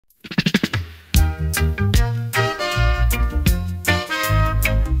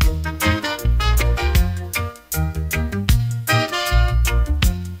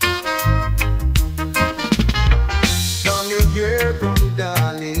Don't you hear from me,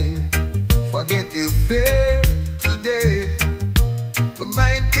 darling? Forget your fear today. But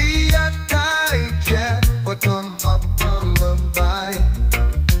might be a tike, yeah, but I'm up on the vine.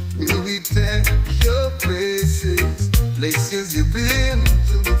 Will we take your places you've been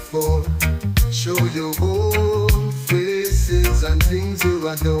to before? Show your old faces and things you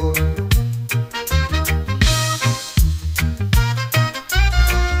adore.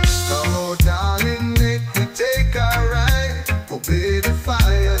 Come on, darling, make me take a ride. Obey the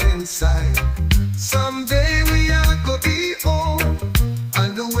fire inside. Someday we are gonna be old,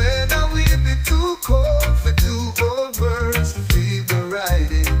 and the weather will be too cold for two old birds to feed the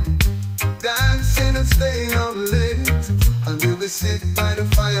riding. Dancing and staying out late, and we will sit by the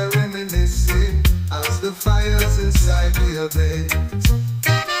fire reminiscing as the fires inside we abate.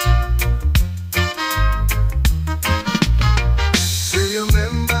 So you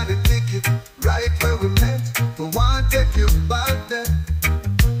remember the ticket, right where we met? We want to take you back there.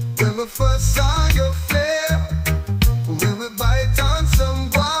 When we first saw your flair, we will bite on some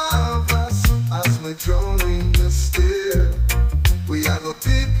guavas as we drown in the stair. We are gonna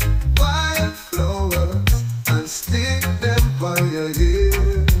pick wildflowers and stick them by your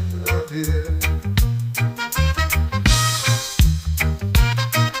ear, yeah.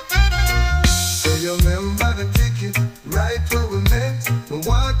 So you remember the ticket, right where we met? We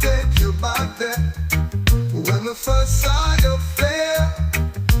want to take you back there. When we first saw your flair,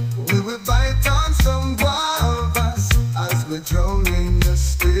 we will bite on some guavas as we drown in the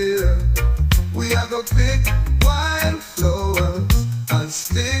stair. We are gonna pick wildflowers and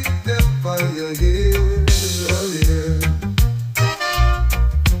stick them by your ear, yeah.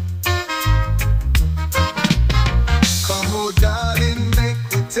 Come on, darling, make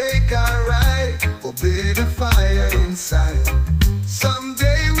me take a ride. Obey the fire inside.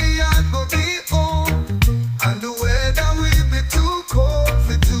 Someday we are gonna be old, and the weather will be too cold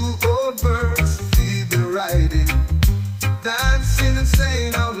for two old birds to feed the riding. Dancing and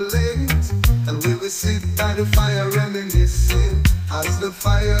staying out late, and we will sit by the fire reminiscing as the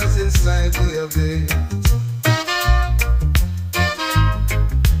fires inside we abate.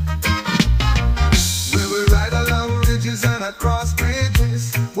 We will ride along ridges and across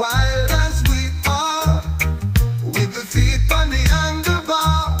bridges, wild as we are, with the feet on the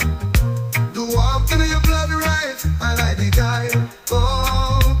handlebar. The warmth in your blood rife, and I beguiled.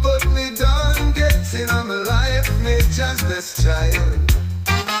 Oh, but me done getting on my life, nature's best child.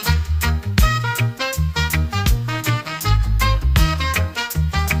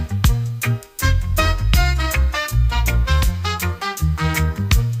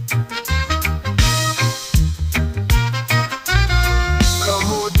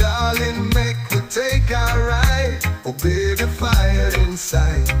 Take a ride, obey the fire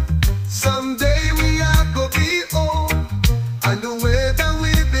inside. Someday we are gonna be old, and the weather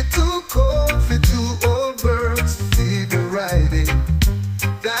will be too cold for two old birds to feed the riding.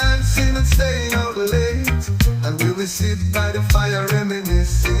 Dancing and staying out late, and we will sit by the fire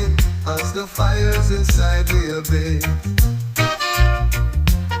reminiscing as the fires inside we abate.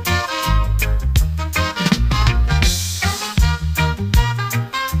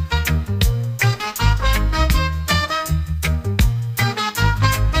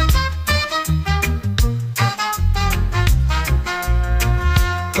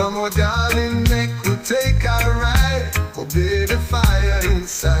 Come on, darling, make me take a ride. Obey the fire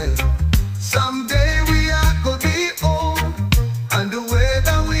inside. Someday we are gonna be old, and the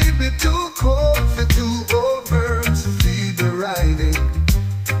weather will be too cold for two old birds to feed the riding.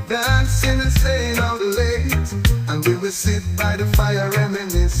 Dancing and staying out late, and we will sit by the fire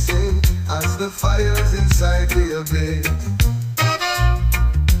reminiscing as the fires inside we abate.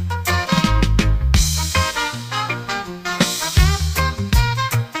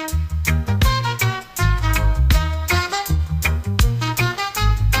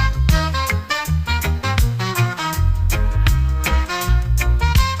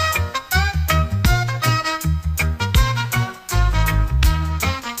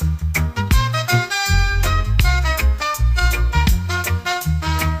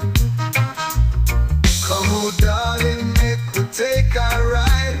 Take a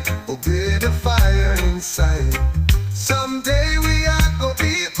ride, obey the fire inside. Someday we are gonna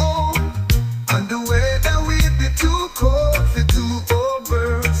be old, and the weather will be too cold for two old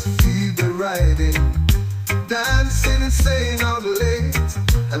birds to feed the riding. Dancing and staying out late,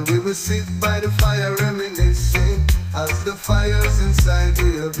 and we will sit by the fire reminiscing as the fires inside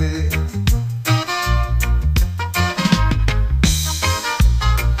we obey.